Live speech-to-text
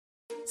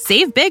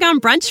Save big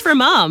on brunch for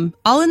mom,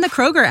 all in the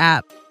Kroger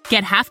app.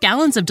 Get half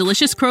gallons of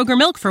delicious Kroger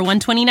milk for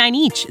 $1.29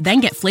 each.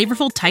 Then get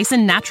flavorful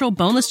Tyson natural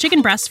boneless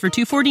chicken breasts for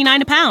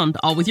 $2.49 a pound,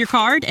 all with your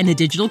card and a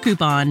digital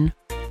coupon.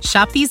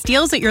 Shop these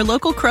deals at your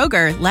local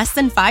Kroger, less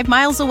than 5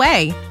 miles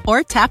away.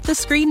 Or tap the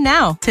screen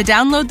now to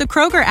download the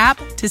Kroger app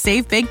to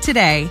save big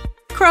today.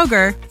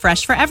 Kroger,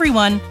 fresh for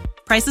everyone.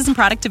 Prices and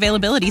product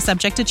availability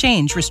subject to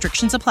change.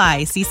 Restrictions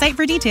apply. See site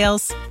for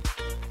details.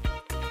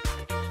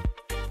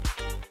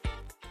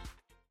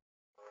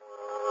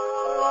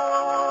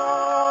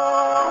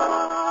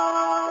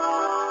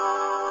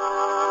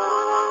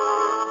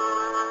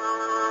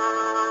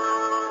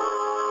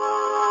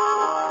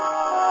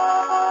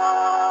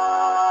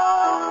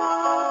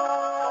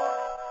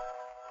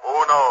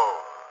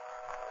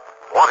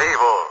 What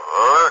evil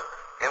lurks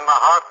in the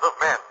hearts of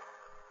men?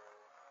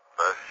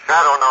 The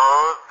shadow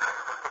knows.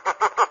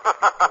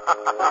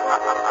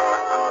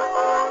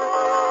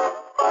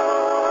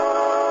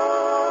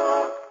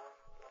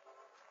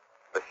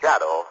 The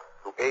shadow,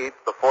 who aids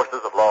the forces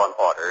of law and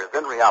order, is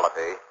in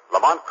reality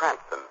Lamont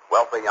Cranston,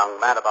 wealthy young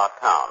man about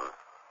town.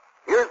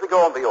 Years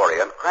ago in the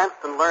Orient,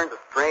 Cranston learned a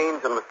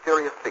strange and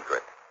mysterious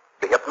secret,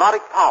 the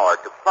hypnotic power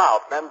to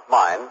cloud men's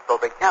minds so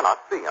they cannot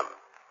see him.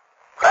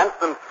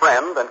 Cranston's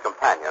friend and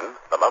companion,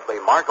 the lovely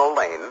Margot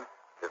Lane,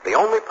 is the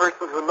only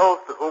person who knows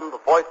to whom the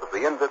voice of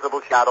the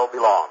invisible shadow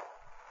belongs.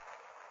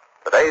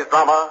 Today's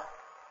drama,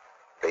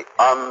 The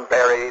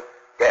Unburied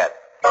Dead.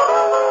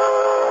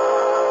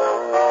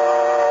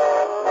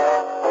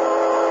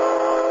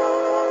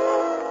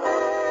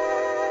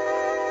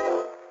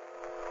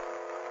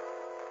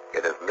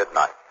 It is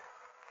midnight.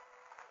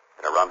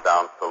 In a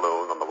rundown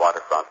saloon on the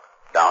waterfront,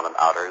 down and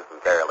outers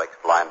and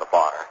derelicts line the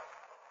bar.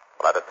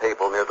 While at a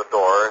table near the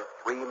door,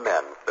 3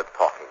 men sit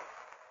talking.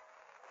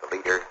 The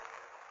leader,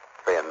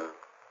 thin,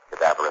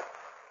 cadaverous,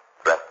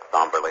 dressed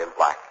somberly in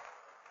black,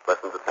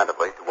 listens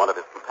attentively to one of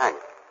his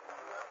companions.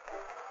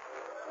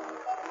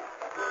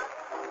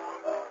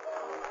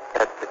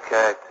 That's the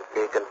character,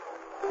 Deacon.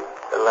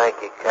 The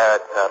lanky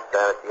carrot top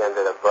down at the end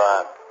of the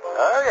bar.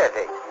 Oh, yes,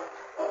 he.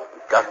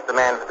 Just the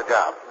man for the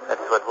job.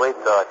 That's what we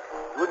thought.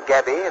 You and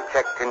Gabby have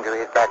checked into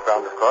his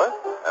background, of course.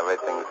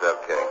 Everything's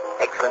okay.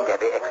 Excellent,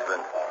 Gabby,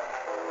 excellent.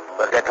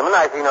 Well, gentlemen,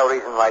 I see no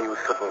reason why you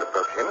shouldn't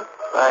approach him.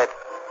 Right.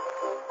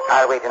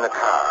 I'll wait in the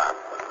car.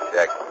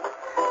 Check.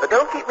 But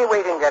don't keep me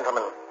waiting,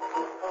 gentlemen.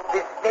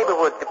 This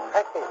neighborhood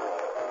depresses me.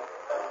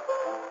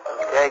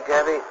 Okay,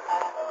 Gabby?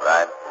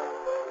 Right.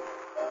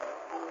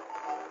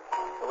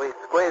 Can we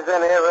squeeze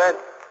in here, Red?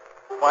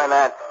 Why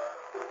not?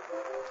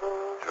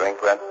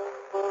 Drink, Red?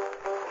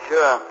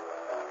 Sure.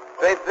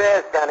 Straight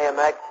fares down here,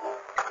 Mac.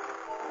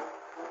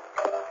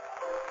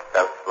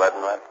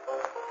 Self-sledding, Red?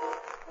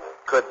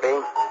 Could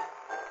be.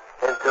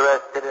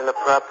 Interested in a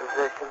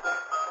proposition?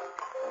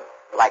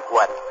 Like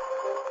what?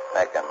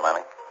 Making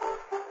money.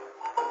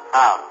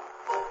 How?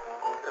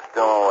 Just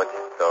doing what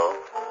you told.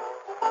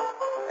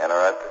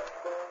 Interested?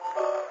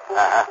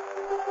 Uh-huh.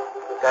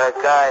 Got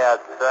a guy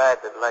outside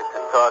that'd like to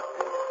talk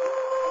to you.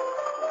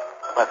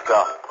 Let's go.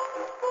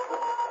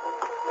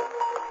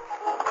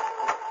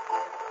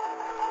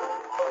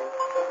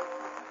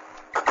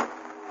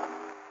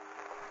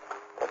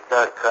 Let's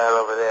start car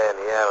over there in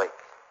the alley.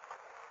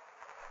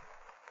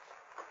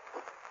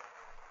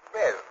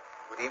 Well,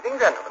 good evening,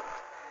 gentlemen.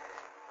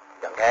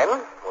 Young man,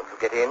 won't you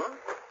get in?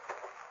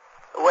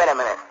 Wait a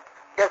minute.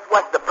 Just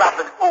what's the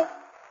process? Oh,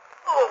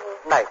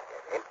 nice.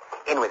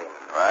 In with him.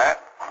 Right.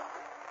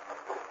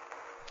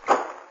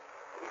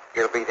 He's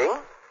still breathing?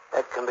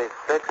 That can be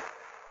fixed.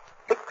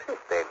 Fix it,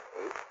 then,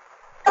 eh?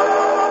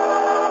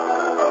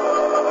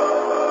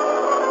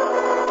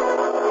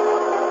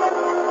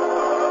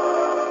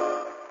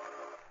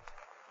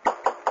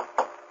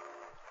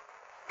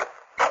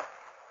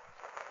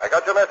 I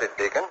got your message,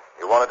 Deacon.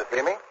 You wanted to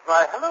see me?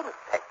 Why, hello, Miss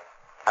Peck.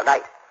 How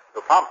nice.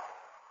 So prompt.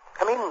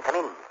 Come in, come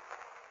in.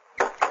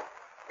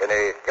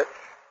 Any hitch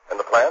in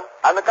the plan?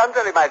 On the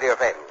contrary, my dear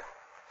friend.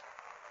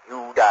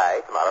 You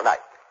die tomorrow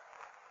night.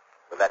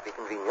 Will that be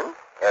convenient?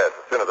 Yes,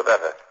 the sooner the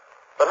better.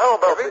 But how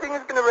about... Everything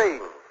has been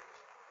arranged.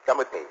 Come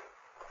with me.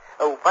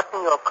 Oh,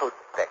 button your coat,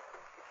 Peck.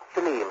 It's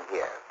chilly in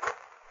here.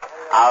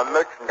 Our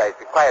merchandise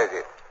requires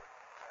it.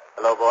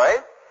 Hello,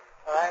 boys.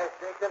 Hi,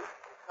 Deacon.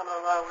 Coming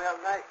along real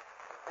nice.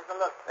 Take a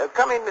look.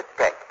 Come in, Miss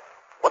Peck.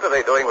 What are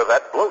they doing with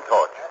that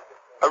blowtorch?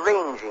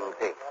 Arranging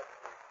things.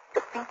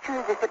 The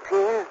feature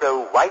disappears,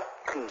 though white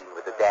clean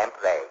with a damp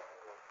rag.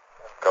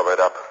 Cover it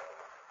up.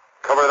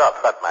 Cover it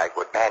up. But, my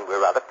good man,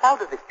 we're rather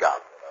proud of this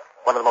job.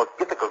 One of the most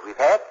difficult we've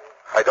had.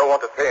 I don't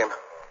want to see him.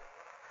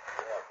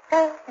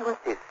 You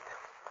insist.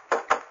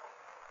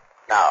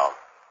 Now,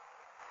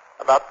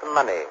 about the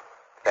money,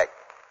 Peck.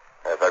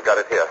 Yes, I've got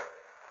it here.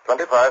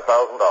 $25,000.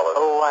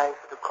 Oh, I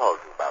should have called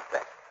you about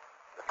that.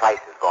 The price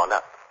has gone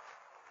up.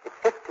 It's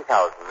 $50,000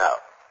 now.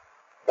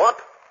 What?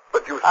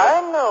 But you said...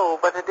 I know,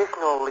 but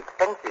additional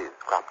expenses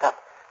cropped up.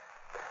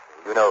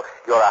 You know,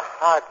 you're a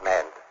hard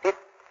man to fit.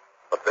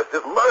 But this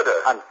is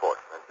murder.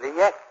 Unfortunately,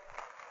 yes.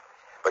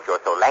 But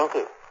you're so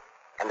lanky.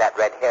 And that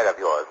red hair of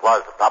yours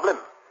was a problem.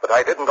 But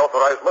I didn't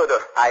authorize murder.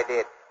 I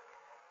did.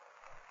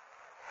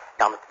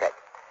 Now, Mr. Peck,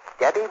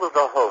 Gabby will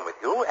go home with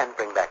you and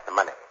bring back the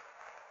money.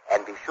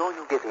 And be sure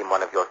you give him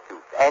one of your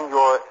suits and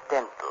your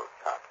stencils,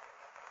 son.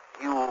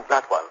 You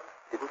got one,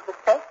 didn't you, Mr.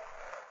 Peck?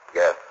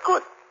 Yes.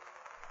 Good.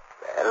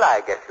 Well, I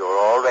guess you're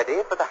all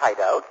ready for the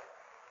hideout.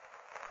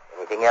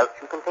 Anything else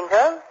you can think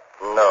of?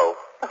 No.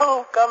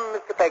 Oh, come,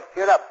 Mr. Peck,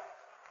 cheer up.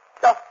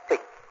 Just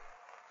think.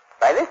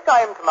 By this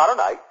time tomorrow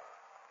night,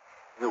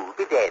 you'll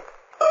be dead.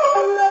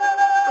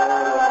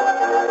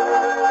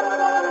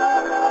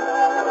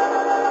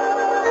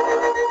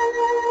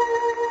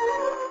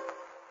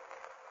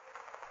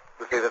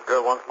 You say this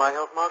girl wants my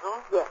help,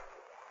 Margot? Yes.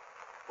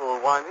 Well,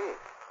 why me?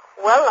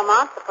 Well,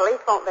 Lamont, the police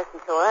won't listen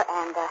to her,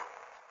 and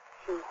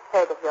she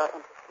heard of your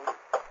interest in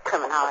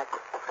criminology.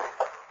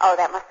 Oh,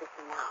 that must be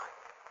she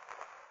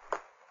now.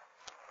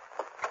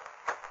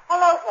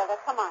 Hello, Hilda.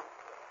 Come on.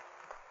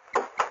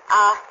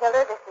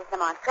 Hilda, this is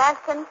Lamont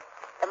Cranston.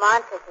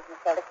 Lamont, this is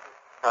Miss Hilda.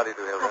 How do you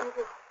do, Hilda? How do you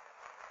do?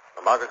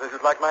 Well, Margaret says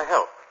you'd like my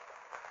help.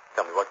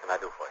 Tell me, what can I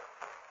do for you?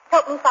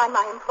 Help me find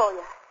my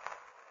employer.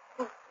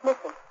 He's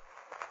missing.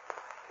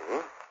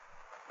 See?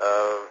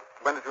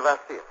 When did you last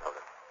see him,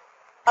 Hilda?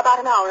 About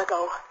an hour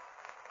ago.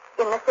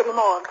 In the city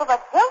morgue. Oh,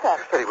 but Hilda.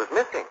 You said he was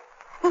missing.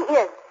 He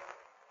is.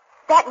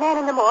 That man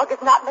in the morgue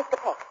is not Mr.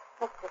 Peck.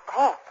 Mr.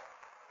 Peck?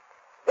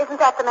 Isn't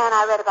that the man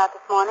I read about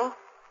this morning?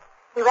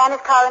 He ran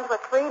his car into a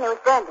tree and it was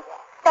burned to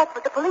death. That's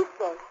what the police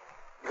say.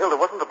 Hilda,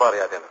 wasn't the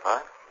body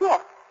identified?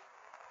 Yes.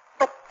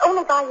 But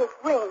only by his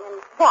ring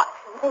and watch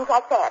and things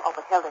like that. Oh,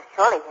 but Hilda,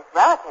 surely his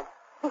relative.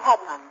 He had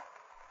none.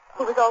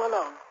 He was all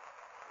alone.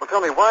 Well,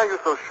 tell me, why are you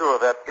so sure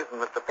that isn't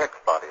Mr. Peck's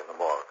body in the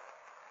morgue?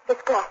 His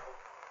glasses.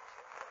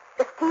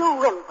 The steel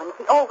rimmed ones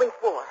he always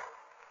wore.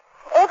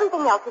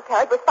 Everything else he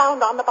carried was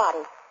found on the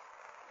body.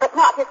 But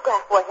not his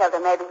glasses. Well, Hilda,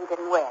 maybe he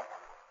didn't wear them.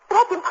 But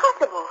that's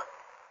impossible.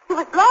 He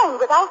was blind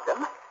without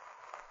them.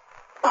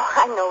 Oh,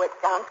 I know it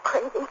sounds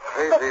crazy.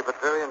 Crazy, but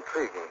very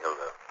intriguing,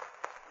 Hilda.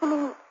 You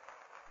mean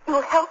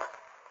you'll help?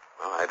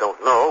 Well, I don't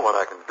know what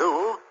I can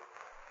do.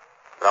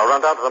 But I'll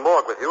run down to the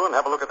morgue with you and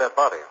have a look at that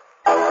body.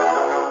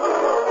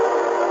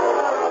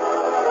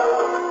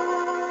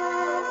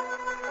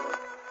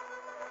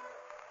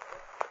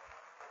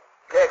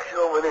 Tax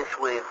over this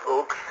way,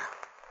 folks.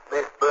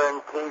 Best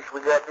burn case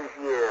we got this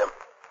year.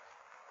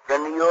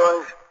 Friend of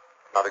yours?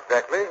 Not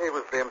exactly. He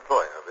was the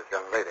employer of this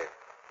young lady.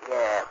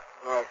 Yeah,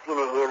 I seen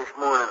her here this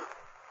morning.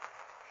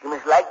 She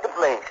must like the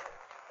place.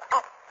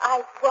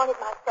 I wanted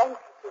my friends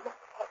to see Mr.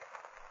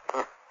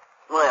 Peck.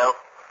 Well,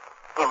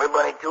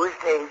 everybody to his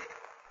taste.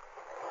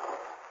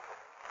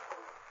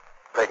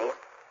 Pretty?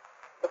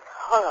 It's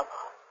horrible.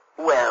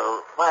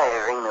 Well,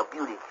 fire ain't a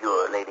beauty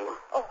cure, lady.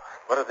 Oh.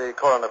 What did the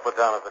coroner put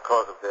down as the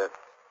cause of death?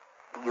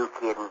 You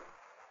kidding?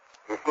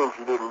 Just since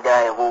she didn't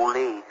die of old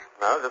age.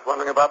 No, I was just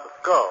wondering about the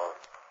skull.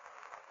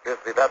 Appears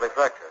to be badly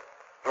fractured.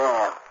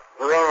 Yeah,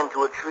 he ran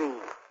into a tree.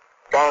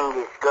 Banged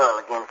his skull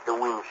against the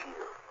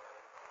windshield.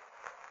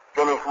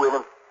 Finished with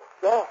him?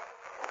 Yes.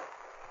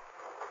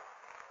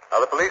 Are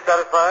the police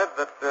satisfied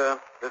that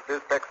this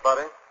is Peck's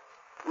body?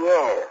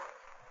 Yeah.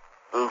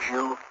 Ain't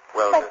you?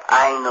 Well,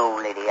 I know,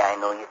 lady, I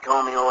know. You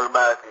told me all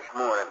about it this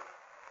morning.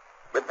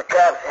 But the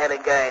cops had a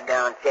guy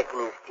down checking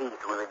his teeth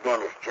with a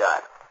dentist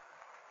chart.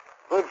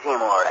 It's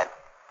him, all right.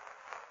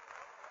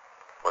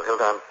 well,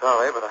 Hilda, I'm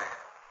sorry, but I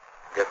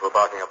guess we're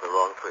barking up the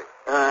wrong tree.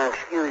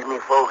 Excuse me,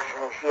 folks.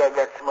 I see I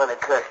got some other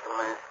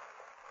customers.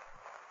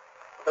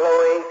 Hello,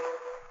 Ace.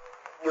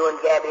 You and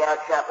Gabby out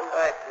shopping?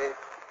 Hi, Chief.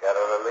 Got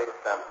a release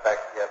on back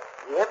yet?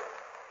 Yep.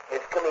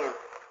 Let's come in.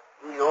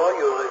 He's all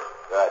yours.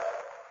 Right.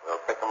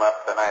 We'll pick them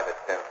up tonight at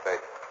 10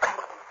 Station.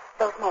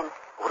 Those men.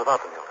 What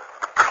about them, Hilda?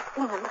 I've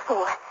seen them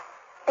before.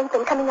 They've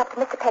been coming up to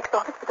Mr. Peck's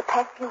office for the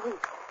past few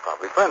weeks.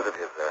 Probably friends of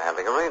his. They're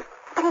handling arrangements.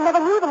 But he never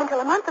knew them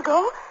until a month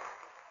ago.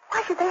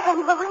 Why should they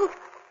handle arrangements?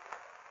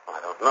 Well,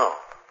 I don't know.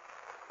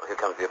 Well, here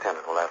comes the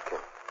attendant. We'll ask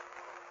him.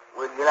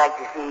 Would you like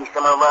to see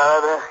some of our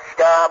other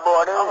star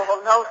boarders?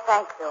 Oh, no,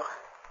 thank you.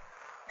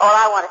 All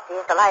I want to see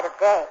is the light of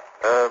day.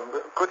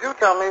 Could you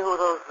tell me who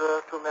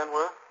those two men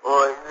were?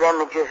 Or them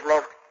that just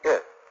left?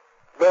 Yes.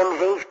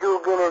 Them's Ace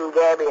Dugan and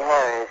Gabby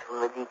Harris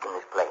from the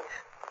Deacon's place.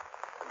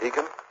 The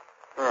deacon?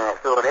 I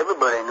thought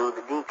everybody knew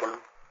the Deacon.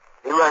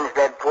 He runs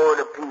that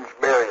Port-a-Peace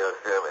burial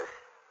service.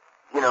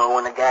 You know,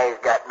 when a guy's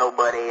got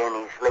nobody and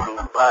he's living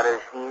in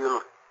Potter's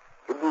Field,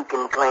 the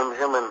Deacon claims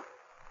him and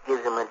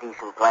gives him a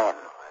decent plan.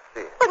 I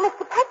see. But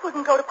Mr. Peck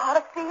wouldn't go to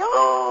Pottersfield.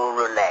 Oh,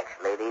 relax,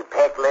 lady.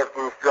 Peck left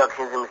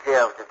instructions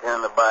himself to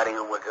turn the body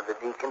over to the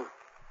Deacon.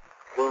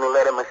 Seen the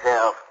letter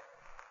myself.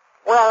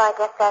 Well, I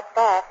guess that's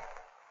that.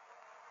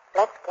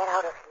 Let's get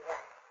out of here.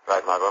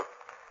 Right, Margot.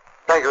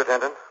 Thank you,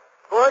 attendant.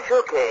 Oh, it's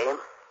okay.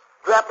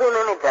 Drop in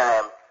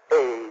anytime.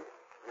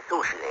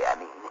 Socially, I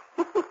mean.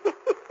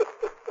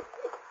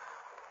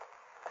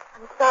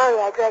 I'm sorry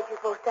I dragged you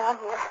both down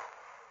here.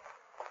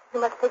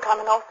 You must think I'm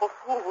an awful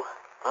fool.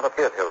 Not a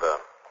bit, Hilda.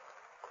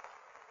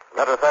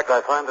 Matter of fact,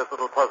 I find this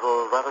little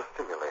puzzle rather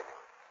stimulating.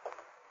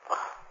 I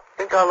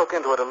think I'll look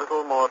into it a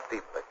little more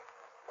deeply.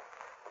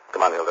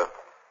 Come on, Hilda.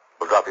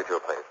 We'll drop you to your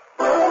place.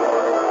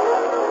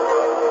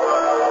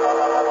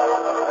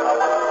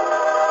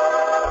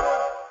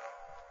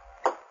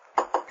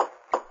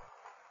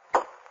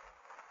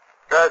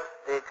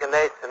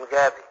 explanation,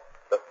 Gabby.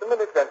 Just a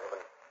minute, gentlemen.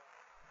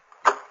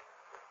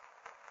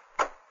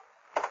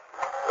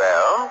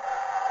 Well?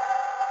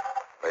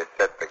 We're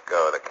set to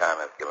go. The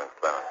coroner's given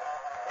clearance.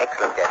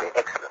 Excellent, Gabby,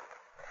 excellent.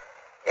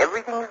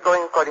 Everything is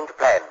going according to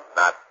plan.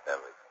 Not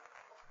everything.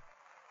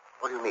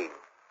 What do you mean?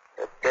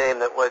 That dame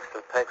that works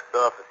in Peck's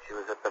office, she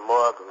was at the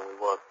morgue when we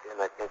walked in.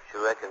 I think she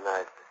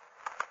recognized us.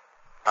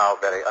 How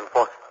very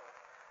unfortunate.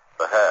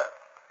 For her.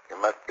 You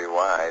must be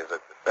wise.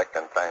 That's the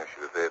second time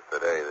she was here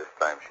today. This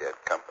time she had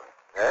company.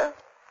 Yeah?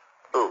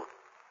 Who?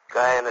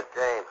 Guy and a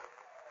dame.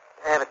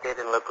 Yeah, but they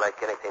didn't look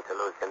like anything to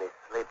lose any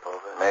sleep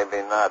over.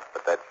 Maybe not,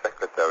 but that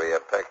secretary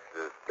of Peck's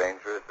is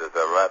dangerous as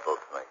a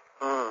rattlesnake.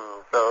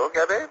 So,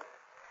 Gabby?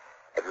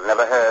 Have you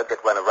never heard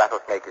that when a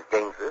rattlesnake is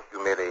dangerous,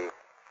 you merely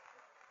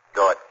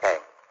draw its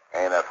fang?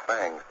 Ain't her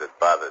fangs that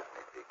bothers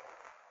me, Deacon.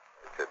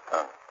 It's her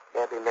tongue.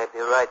 Gabby may be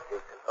right,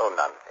 Jason. Oh,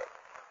 nonsense.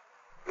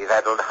 We've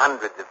handled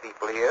hundreds of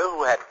people here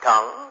who had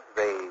tongues.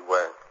 They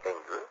weren't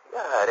dangerous.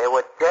 Yeah, they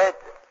were dead.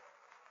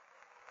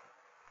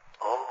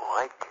 Oh,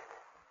 I get it.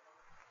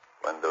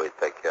 When do we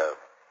take care of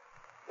it?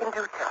 In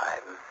due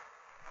time.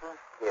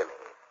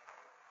 Really.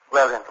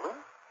 Well,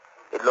 gentlemen,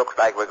 it looks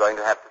like we're going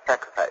to have to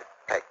sacrifice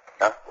Peck.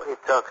 Huh? What are you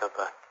talking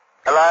about?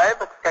 Alive,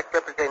 but Peck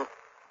represents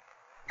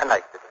a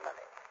nice bit of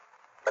money.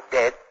 But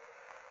dead,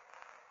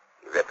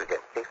 he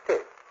represents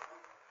 60.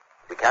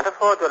 We can't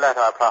afford to let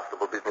our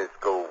profitable business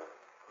go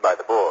by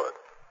the board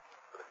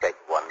for the sake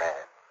of one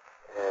man.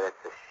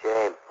 It's a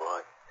shame,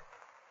 boss.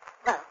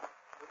 No,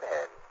 too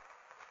bad.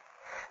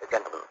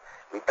 Gentlemen,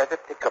 we'd better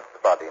pick up the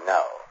body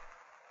now.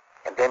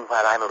 And then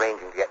while I'm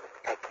arranging to get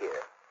Mr. Peck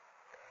here,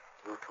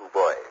 you two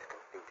boys can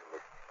see to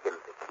Miss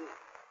Hilda Key.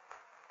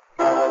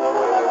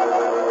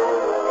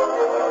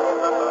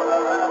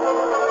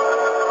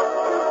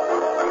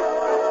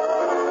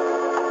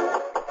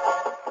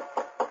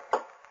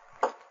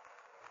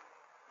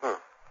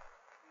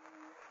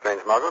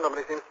 Strange, Margot.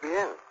 Nobody seems to be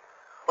in.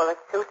 Well, it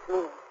suits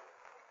me.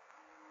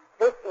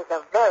 This is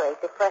a very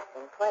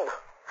depressing place.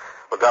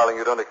 Well, darling,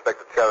 you don't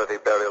expect a charity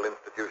burial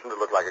institution to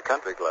look like a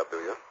country club, do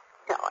you?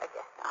 No, I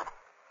guess not.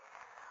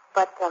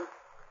 But,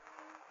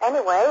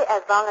 anyway,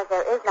 as long as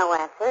there is no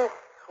answer,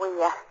 we,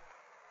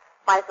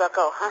 might as well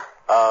go, huh?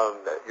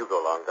 You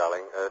go along,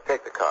 darling.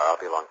 Take the car. I'll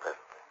be along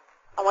presently.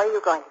 And what are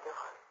you going to do?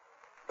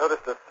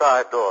 Noticed a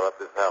side door up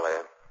this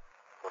alley.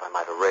 Thought I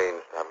might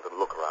arrange to have a little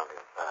look around the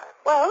inside.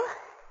 Well,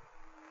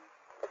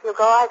 if you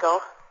go, I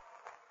go.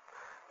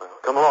 Well,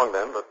 come along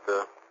then, but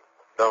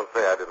don't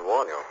say I didn't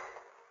warn you.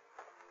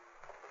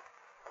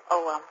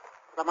 Oh,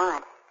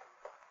 Lamont,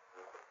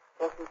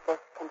 isn't this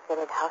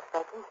considered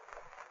housebreaking?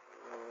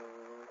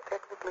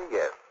 Technically,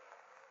 yes.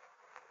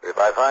 If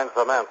I find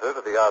some answer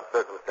to the odd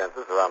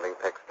circumstances surrounding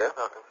Peck's death,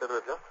 I'll consider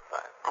it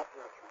justified. I see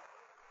what you mean.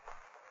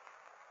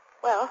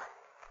 Well,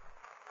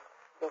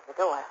 here's the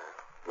door.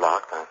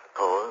 Locked, I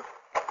suppose.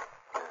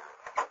 Yeah.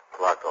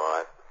 Locked, all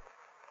right.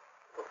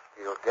 Little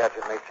steel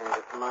gadget may change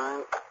its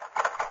mind.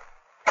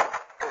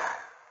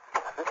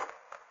 That's it.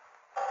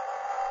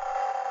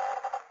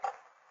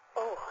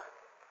 Oh,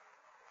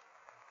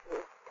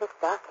 it's pitch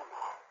dark in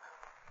there.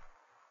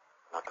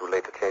 Not too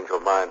late to change your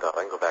mind,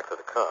 darling. Go back to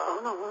the car. Oh,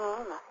 no,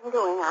 nothing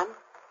doing. I'm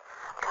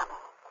coming.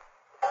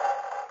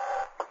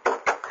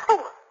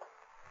 Oh!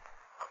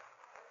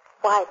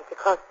 Why did you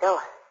close the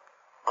door?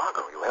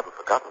 Margot, you haven't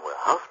forgotten we're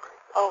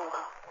housebreakers. Oh,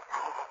 yes, I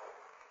have.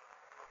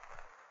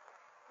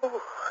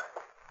 Ooh.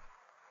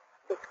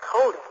 It's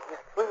cold in here.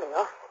 It's really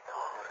awfully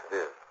cold. Yes, it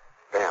is.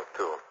 Damp,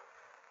 too.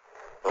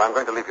 Well, I'm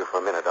going to leave you for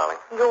a minute, darling.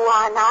 You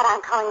are not. I'm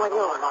coming with you.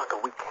 Oh,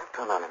 Margot, we can't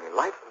turn on any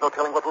lights. There's no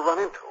telling what we'll run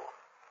into.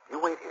 You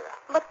wait here.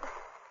 But,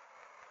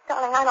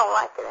 darling, I don't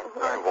like it in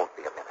here. I won't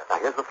be a minute. Now,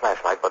 here's the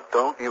flashlight, but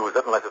don't use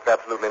it unless it's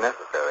absolutely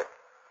necessary.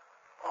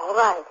 All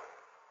right.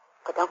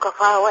 But don't go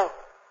far away.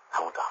 I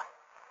won't, darling.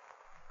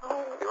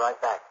 Oh. Be right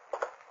back.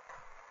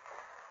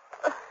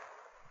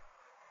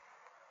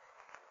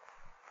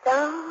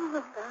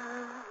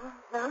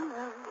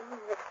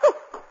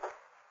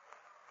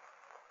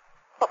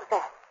 What was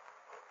that?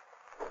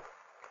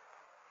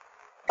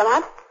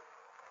 Lamont?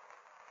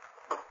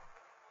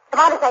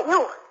 Lamont, is that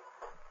you?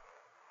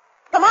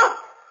 Lamont!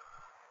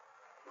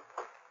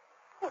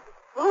 Oh, this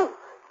room.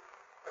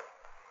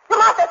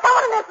 Lamont, there's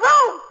someone in this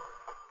room!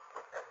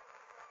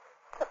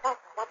 The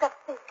flashlight, I've got to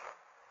see.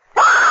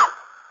 Lamont!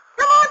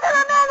 Lamont, there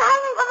are men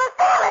hanging from the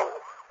ceiling!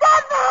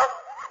 Dead men!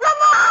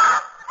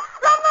 Lamont!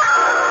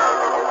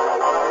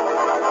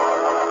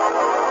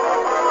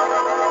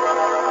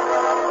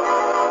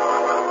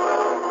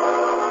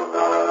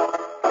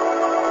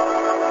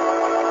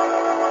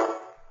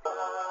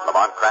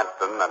 Lamont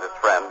Cranston and his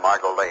friend,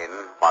 Margot Lane,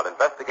 while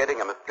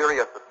investigating a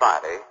mysterious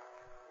society,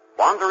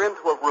 wander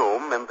into a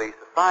room in the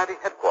society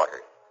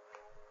headquarters.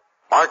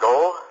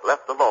 Margot,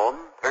 left alone,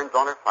 turns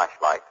on her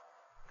flashlight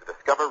to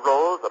discover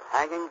rows of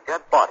hanging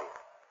dead bodies,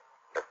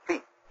 their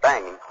feet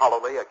banging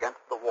hollowly against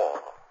the wall.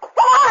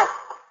 Lamont!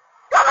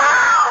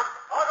 Lamont!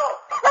 Margot!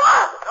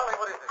 Lamont! Tell me,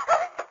 what is it?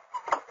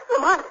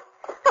 Lamont!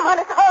 Lamont,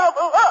 it's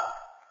horrible.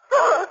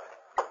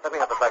 Let me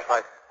have the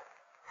flashlight.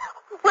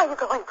 Where are you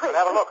going, please?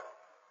 Have a look.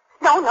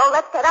 No,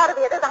 let's get out of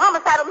here. There's a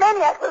homicidal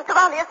maniac loose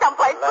around here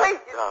someplace. Please,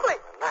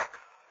 please. Relax.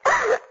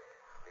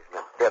 These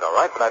men are dead, all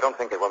right, but I don't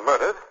think they were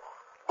murdered.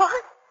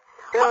 What?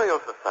 Burial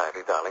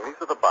Society, darling. These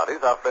are the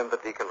bodies our friend the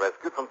deacon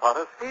rescued from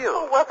Potter's Field.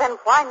 Oh, well, then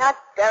why not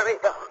bury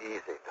them?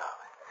 Easy,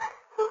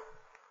 darling.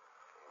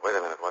 Wait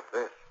a minute. What's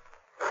this?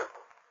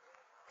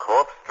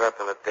 Corpse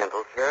strapped in a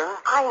dental chair?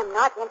 I am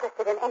not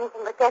interested in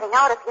anything but getting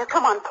out of here.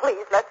 Come on,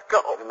 please. Let's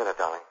go. Wait a minute,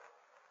 darling.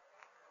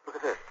 Look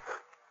at this.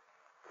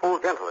 Full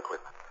dental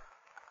equipment.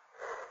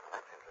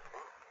 That's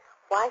interesting.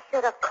 Why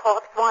should a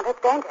corpse want a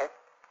dentist?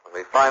 When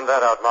we find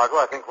that out, Margot,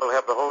 I think we'll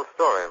have the whole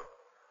story.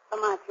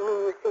 Lamont, you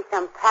mean you see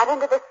some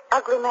pattern to this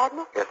ugly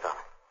madness? Yes,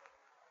 darling.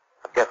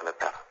 A definite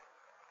pattern.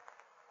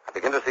 I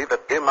begin to see the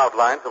dim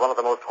outlines of one of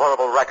the most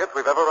horrible rackets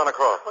we've ever run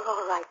across. Well,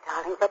 all right,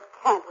 darling, but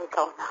can't we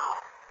go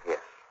now? Yes.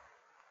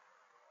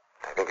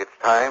 I think it's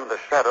time the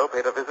Shadow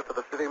paid a visit to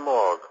the city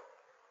morgue.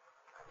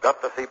 I've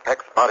got to see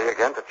Peck's body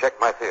again to check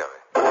my theory.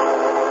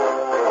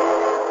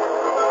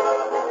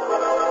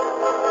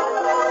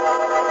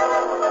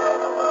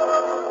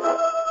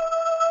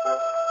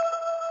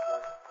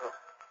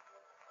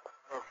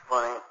 That's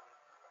funny.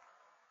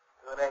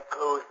 When I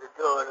closed the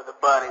door to the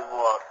body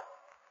vault.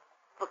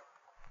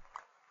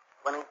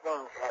 Funny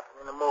things happen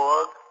in the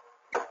morgue.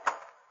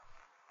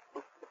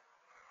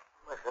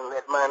 Mustn't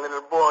let my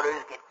little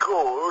boarders get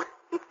cold.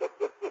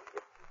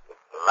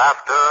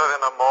 Laughter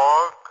in the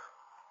morgue?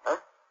 Huh?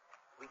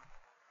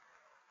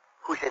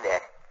 Who said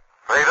that?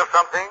 Afraid of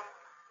something?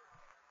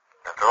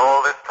 After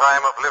all this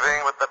time of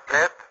living with the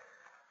dead?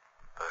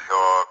 Does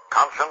your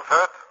conscience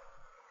hurt?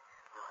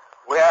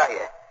 Where are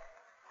you?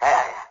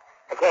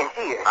 I can't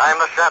see you. I'm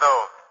the Shadow.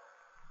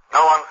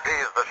 No one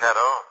sees the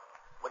Shadow.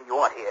 What do you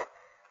want here?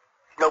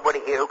 There's nobody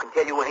here who can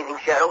tell you anything,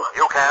 Shadow.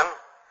 You can.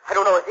 I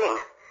don't know a thing.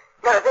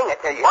 Not a thing, I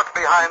tell you. What's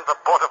behind the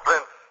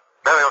Port-au-Prince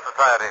Burial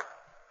Society?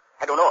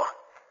 I don't know.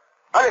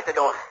 Honest, I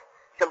don't.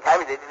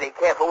 Sometimes they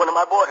care for one of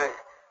my boarders.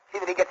 See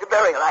that he gets a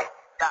burial.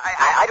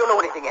 I don't know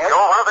anything else. You're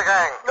one of the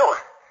gang. No,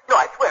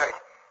 I swear it.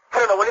 I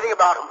don't know anything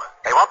about him.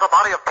 They want the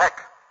body of Peck.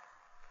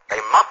 They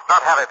must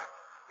not have it.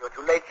 You're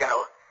too late,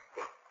 Shadow.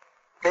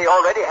 They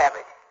already have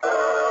it.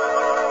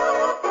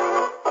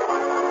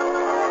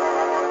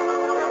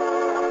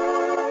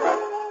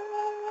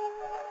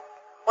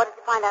 What did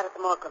you find out at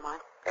the morgue,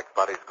 Lamont? Peck's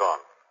body's gone.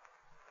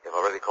 They've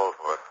already called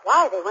for it.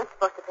 Why? They weren't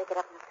supposed to pick it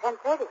up until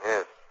 10:30.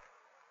 Yes.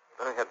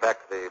 Better head back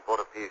to the Port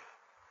of Peace.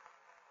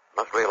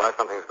 Must realize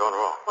something's gone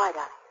wrong. Why,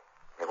 darling?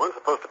 They weren't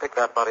supposed to pick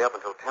that body up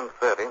until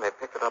 10:30, and they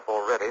picked it up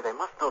already. They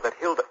must know that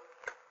Hilda...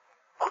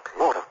 Good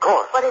Lord, of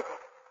course. What is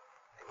it?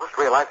 They must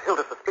realize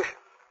Hilda's suspicious.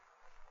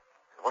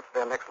 And what's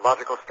their next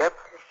logical step?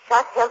 To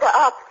shut Hilda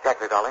up.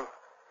 Exactly, darling.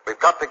 We've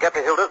got to get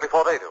to Hilda's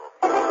before they do.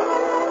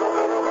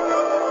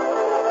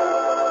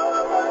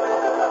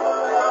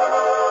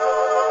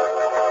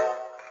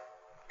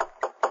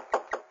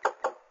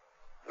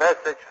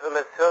 Message from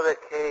Miss Hilda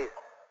Case.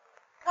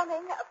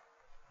 Coming.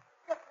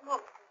 Just a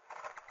moment.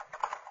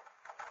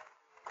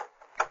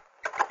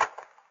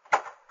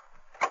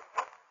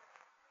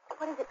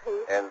 What is it,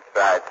 please?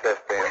 Inside,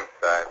 sister,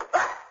 inside.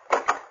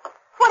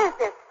 What is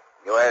this?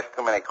 You asked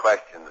too many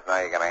questions. Now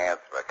you're going to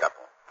answer a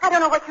couple. I don't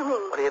know what you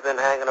mean. What have you been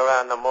hanging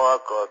around the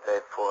morgue all day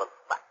for?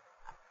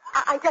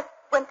 I just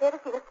went there to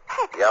see Mr.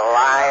 Peck. You're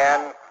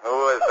lying. Who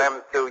was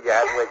them two you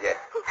had with you?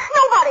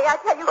 Nobody, I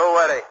tell you. Who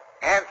were they?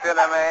 Answer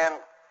the man.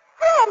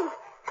 Friends.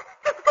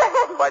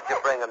 Friends. Why'd you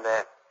bring him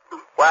there?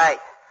 Why?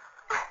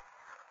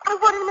 I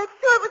wanted to make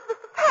sure it was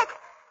Mr. Peck.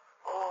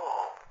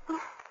 Oh.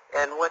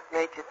 And what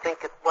made you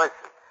think it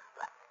wasn't?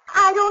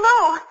 I don't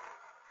know.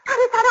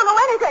 Honest, I don't know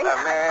anything. The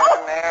man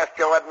asked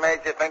you what made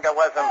you think it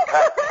wasn't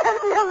Peck.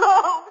 Let me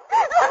alone.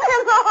 Let me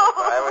alone.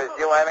 Why was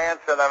you an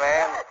answer the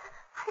man?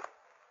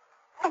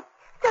 I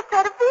just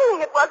had a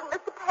feeling it wasn't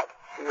Mr. Peck.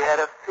 She had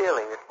a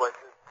feeling it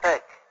wasn't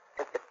Peck.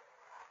 That's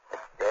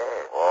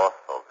bad.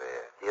 Awful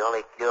bad. The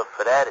only cure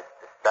for that is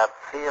to stop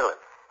feeling.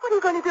 What are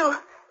you going to do?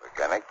 We're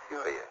going to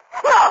cure you.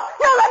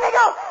 No, let me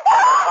go.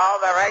 All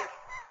the right.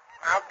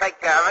 I'll take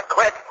care of it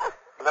quick.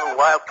 Little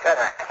wildcat.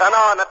 Turn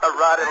on at the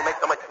rod. It'll make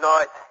so much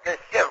noise. This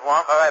shiv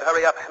won't. All right,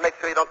 hurry up. Make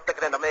sure you don't stick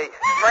it into me.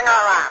 Bring her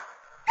around.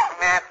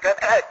 That's good.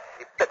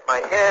 She bit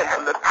my hand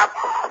from the top.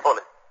 Hold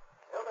it.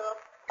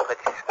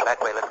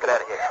 That way. Let's get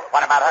out of here.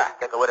 What about her?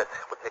 Can't go with us.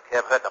 We'll take care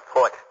of her at the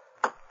port.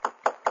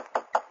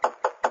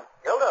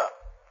 Hilda!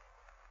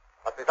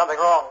 Must be something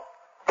wrong.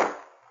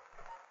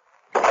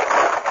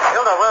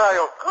 Hilda, where are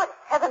you? Good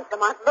heavens,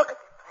 Lamont, look at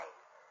this place.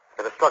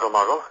 In a struggle,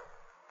 Margot.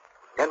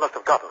 Men must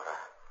have gotten her.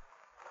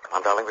 Come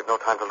on, darling, we've no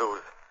time to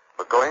lose.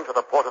 We're going to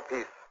the Port of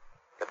Peace.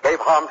 If they've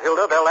harmed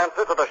Hilda, they'll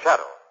answer to the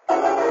Shadow.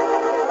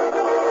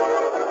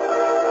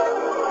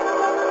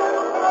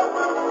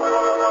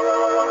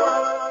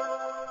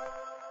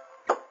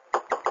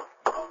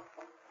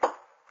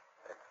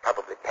 That's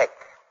probably Peck.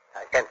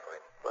 I sent for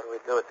him. What do we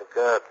do with the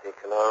girl,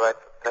 Deacon? All right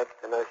for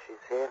Peck to know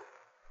she's here?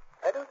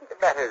 I don't think it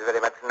matters very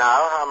much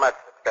now how much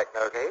Peck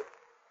knows, eh?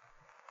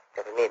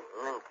 Get him in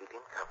and keep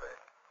him covered.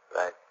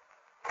 Right.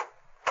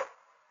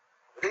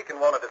 The deacon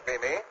wanted to see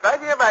me. Right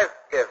here, my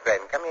dear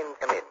friend. Come in,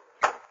 come in.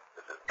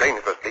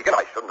 dangerous, Deacon.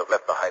 I shouldn't have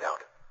left the hideout.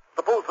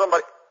 Suppose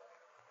somebody...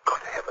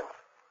 Good heavens.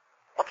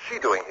 What's she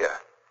doing here?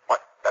 Why,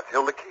 that's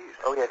Hilda Keys.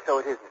 Oh, yes, so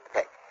it is, Mr.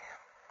 Peck.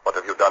 What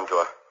have you done to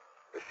her?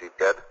 Is she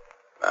dead?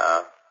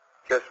 No,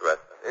 just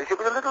restless. She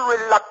was a little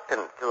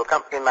reluctant to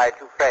accompany my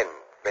two friends.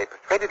 They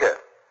persuaded her.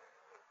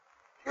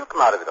 She'll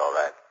come out of it all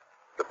right.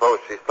 Suppose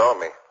she saw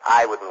me.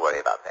 I wouldn't worry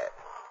about that.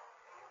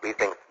 We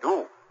things to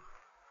do.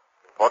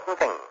 Important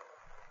thing.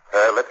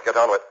 Let's get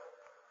on with...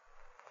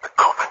 The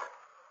coffin.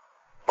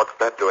 What's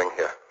that doing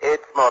here?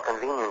 It's more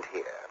convenient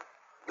here.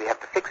 We have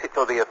to fix it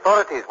so the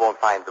authorities won't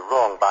find the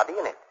wrong body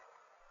in it.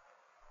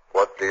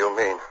 What do you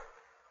mean?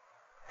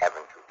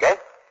 Haven't you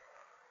guessed?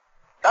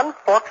 It's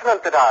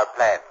unfortunate that our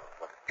plans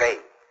were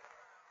strayed.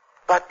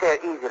 But they're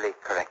easily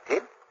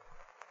corrected.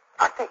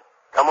 Aren't they?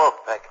 Come on,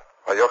 Peck.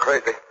 Oh, you're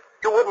crazy.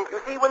 You wouldn't.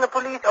 You see, when the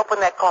police open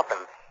that coffin,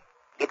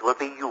 it will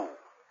be you.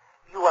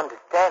 You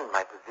understand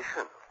my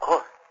position, of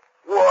course.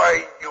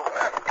 Why, you...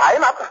 Tie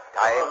him up.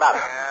 Tie him up.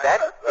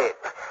 That's it.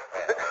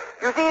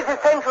 You see, it's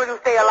essential you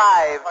stay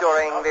alive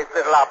during this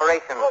little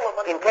operation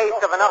in case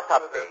of an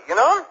autopsy, you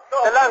know?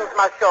 The lungs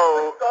must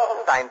show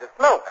signs of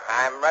smoke.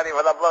 I'm ready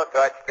for the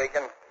blowtorch,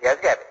 Deacon. Yes,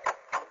 Gabby.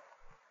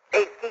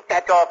 Hey, keep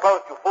that door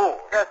closed, you fool.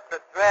 Just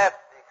a draft,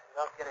 Deacon.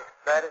 Don't get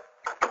excited.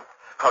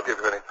 I'll give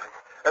you anything.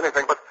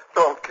 Anything, but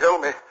don't kill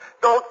me.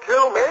 Don't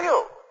kill me. Kill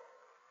you?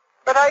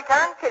 But I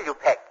can't kill you,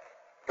 Peck.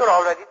 You're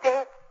already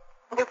dead.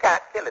 You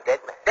can't kill a dead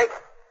man. Hey,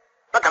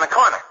 look in the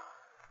corner.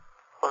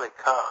 Holy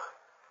cow.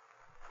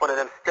 One of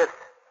them stiffs.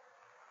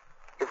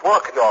 He's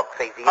walking all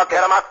crazy. I'll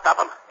get him. I'll stop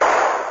him.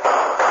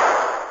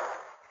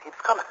 He keeps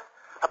coming.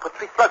 I put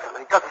 3 slugs in him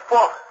and he doesn't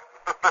fall.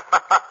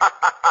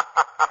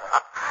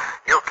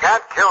 You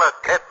can't kill a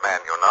dead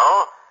man, you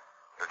know.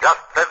 You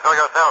just said so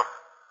yourself.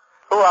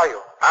 Who are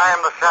you? I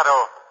am the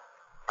Shadow.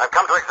 I've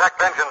come to exact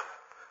vengeance.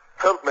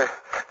 Help me.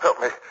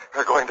 Help me.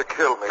 They're going to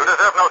kill me. You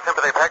deserve no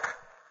sympathy, Peck.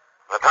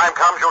 When the time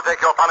comes, you'll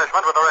take your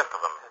punishment with the rest of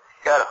them.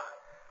 Shadow.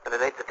 And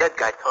it ain't the dead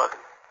guy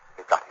talking.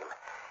 You've got him.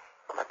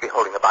 You must be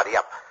holding the body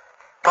up.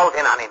 Close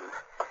in on him.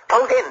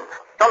 Close in.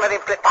 Don't let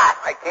him slip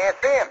past. I can't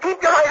see him.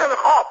 Keep your eyes on the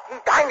corpse.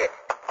 He's behind it.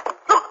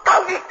 Look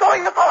down. He's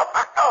throwing the corpse.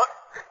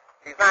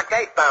 He's not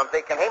case-bound,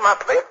 Deacon. He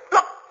must be.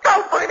 Look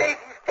down for him, Ace.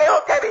 He's still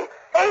Debbie.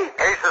 Ace.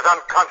 Ace is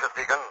unconscious,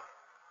 Deacon.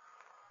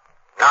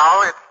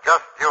 Now it's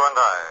just you and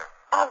I.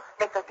 I'll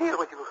make a deal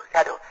with you,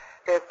 Shadow.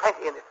 There's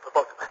plenty in this for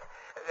both of us.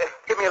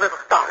 Give me a little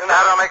start.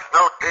 Shadow makes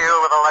no deal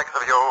with the likes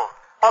of you.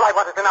 All I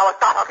want is an hour's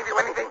start. I'll give you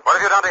anything. What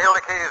have you done to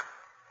Hilda Keys?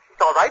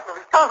 She's all right, but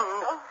he's done.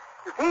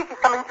 You see,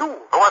 she's coming too.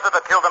 Who was it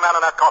that killed the man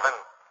in that coffin?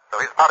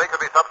 So his body could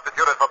be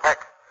substituted for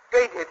Peck.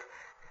 They did.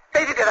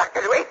 They did it, I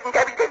tell you. Ace and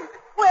Gabby didn't.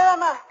 Where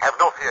am I? Have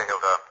no fear,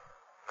 Hilda.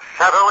 The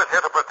Shadow is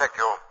here to protect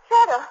you.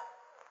 Shadow.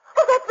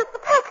 Oh, that's Mr.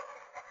 Peck.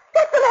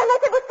 That's the man I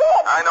said was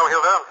dead. I know,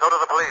 Hilda. So do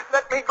the police.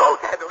 Let me go,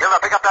 Shadow. Hilda,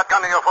 pick up that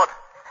gun to your foot.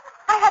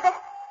 I have it.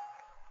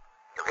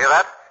 You hear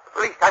that? The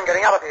police, I'm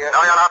getting out of here.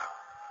 No, you're not.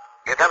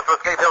 He attempts to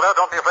escape, Hilda.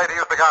 Don't be afraid to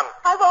use the gun.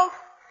 I won't.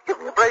 Give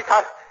me a break.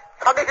 I'll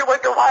make it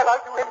worth your while.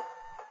 I'll do him.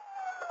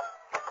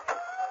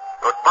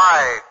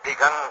 Goodbye,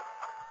 Deacon.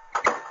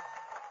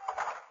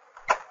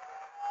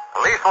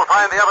 Police will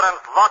find the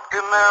evidence locked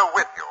in there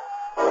with you.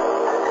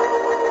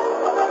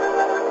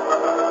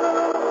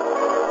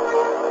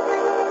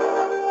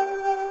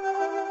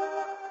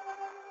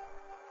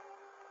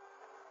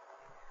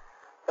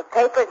 The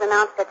papers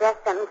announced a death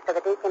sentence for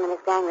the deacon and his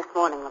gang this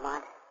morning,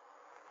 Lamont.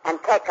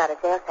 And Peck got a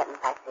jail sentence,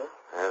 I see.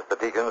 Yes, the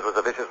Deacon's was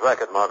a vicious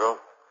racket, Margot.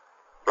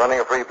 Running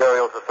a free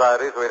burial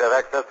society so he'd have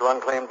access to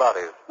unclaimed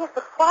bodies. Yes,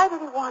 but why did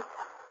he want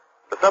them?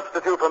 To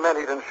substitute for men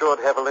he'd insured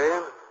heavily,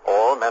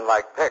 or men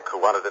like Peck who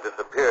wanted to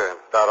disappear and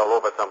start all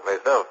over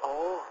someplace else.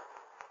 Oh.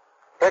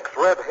 Peck's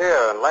red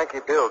hair and lanky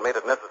build made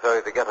it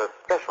necessary to get a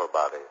special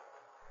body.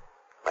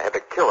 They had to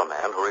kill a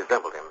man who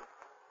resembled him.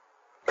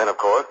 Then, of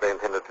course, they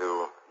intended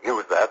to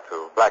use that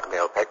to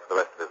blackmail Peck for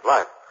the rest of his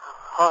life.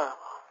 Horrible.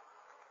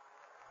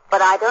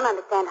 But I don't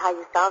understand how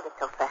you solved it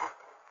so fast.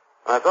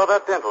 I saw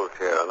that dental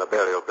chair in the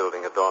burial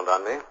building. It dawned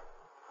on me.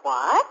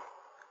 What?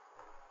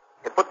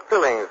 It put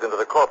fillings into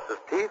the corpse's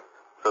teeth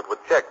so it would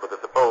check with the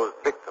supposed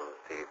victim's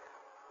teeth.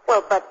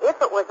 Well, but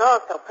if it was all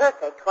so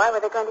perfect, why were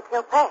they going to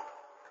kill Peck?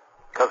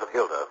 Because of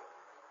Hilda.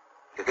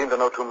 She seemed to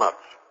know too much.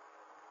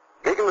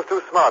 Deacon was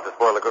too smart to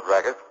spoil a good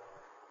racket.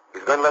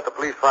 He's going to let the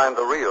police find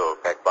the real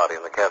Peck body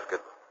in the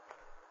casket.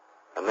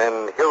 And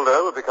then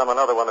Hilda would become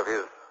another one of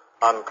his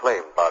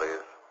unclaimed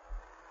bodies.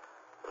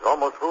 It was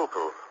almost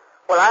foolproof.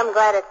 Well, I'm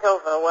glad it's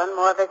over. One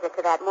more visit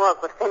to that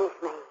morgue would finish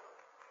me.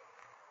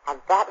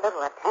 And that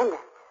little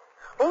attendant.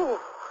 Ooh.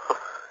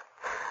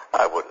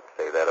 I wouldn't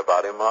say that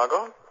about him,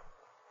 Margot.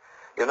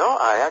 You know,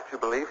 I actually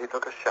believe he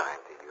took a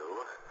shine to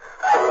you.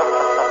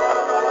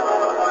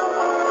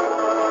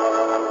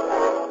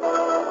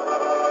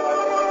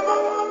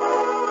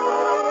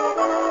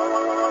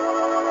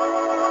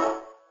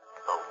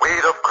 The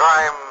weed of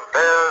crime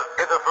bears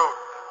bitter fruit.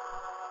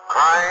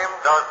 Crime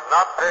does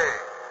not pay.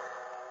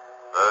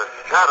 The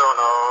Shadow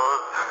knows.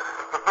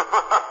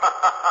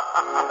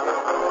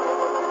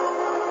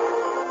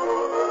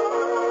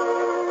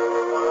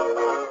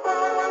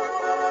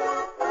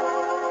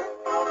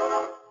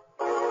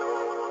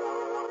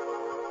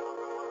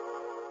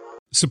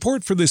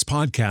 Support for this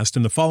podcast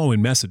and the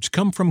following message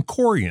come from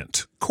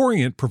Corient.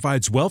 Corient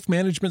provides wealth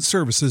management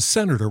services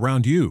centered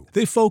around you.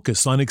 They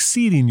focus on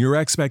exceeding your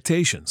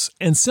expectations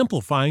and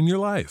simplifying your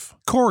life.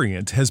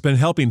 Corient has been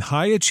helping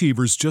high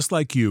achievers just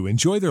like you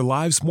enjoy their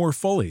lives more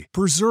fully,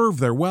 preserve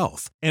their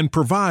wealth, and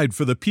provide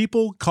for the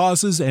people,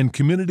 causes, and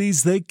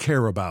communities they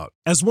care about.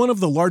 As one of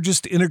the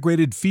largest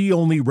integrated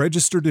fee-only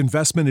registered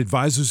investment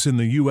advisors in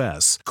the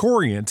U.S.,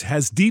 Corient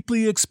has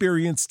deeply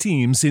experienced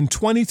teams in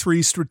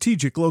 23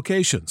 strategic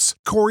locations.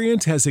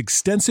 Corient has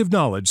extensive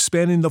knowledge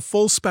spanning the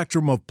full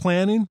spectrum of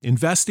planning,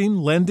 investing,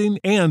 lending,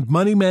 and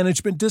money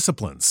management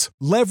disciplines.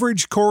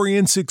 Leverage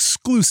Corient's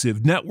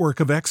exclusive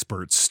network of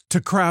experts to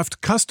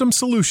craft custom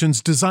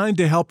solutions designed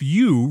to help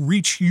you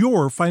reach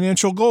your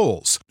financial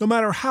goals, no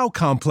matter how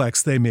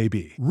complex they may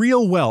be.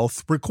 Real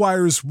wealth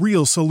requires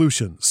real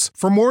solutions.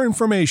 For more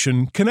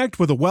information, connect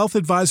with a wealth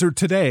advisor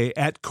today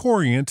at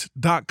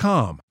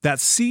Corient.com.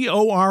 That's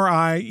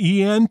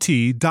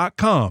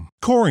Corient.com.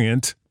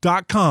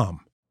 Corient.com.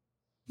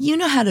 You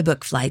know how to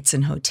book flights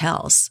and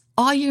hotels.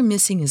 All you're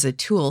missing is a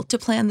tool to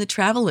plan the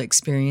travel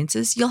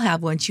experiences you'll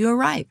have once you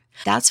arrive.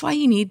 That's why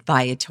you need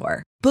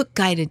Viator. Book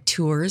guided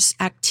tours,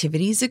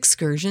 activities,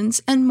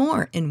 excursions, and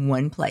more in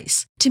one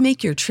place to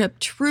make your trip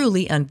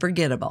truly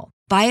unforgettable.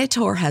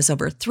 Viator has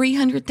over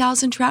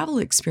 300,000 travel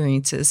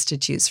experiences to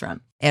choose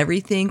from.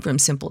 Everything from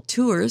simple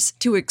tours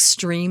to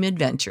extreme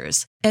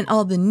adventures and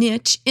all the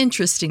niche,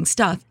 interesting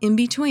stuff in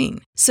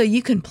between. So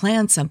you can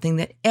plan something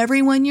that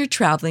everyone you're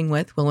traveling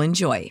with will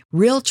enjoy.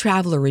 Real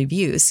traveler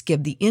reviews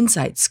give the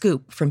inside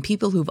scoop from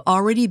people who've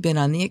already been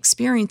on the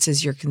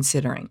experiences you're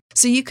considering.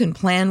 So you can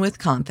plan with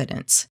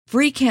confidence.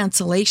 Free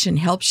cancellation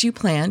helps you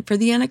plan for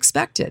the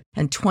unexpected.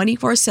 And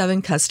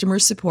 24/7 customer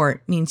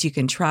support means you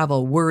can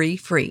travel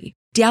worry-free.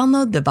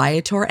 Download the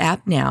Viator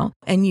app now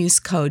and use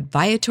code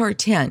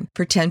Viator10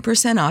 for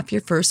 10% off your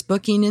first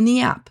booking in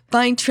the app.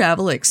 Find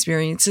travel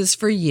experiences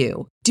for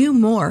you. Do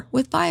more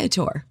with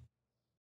Viator.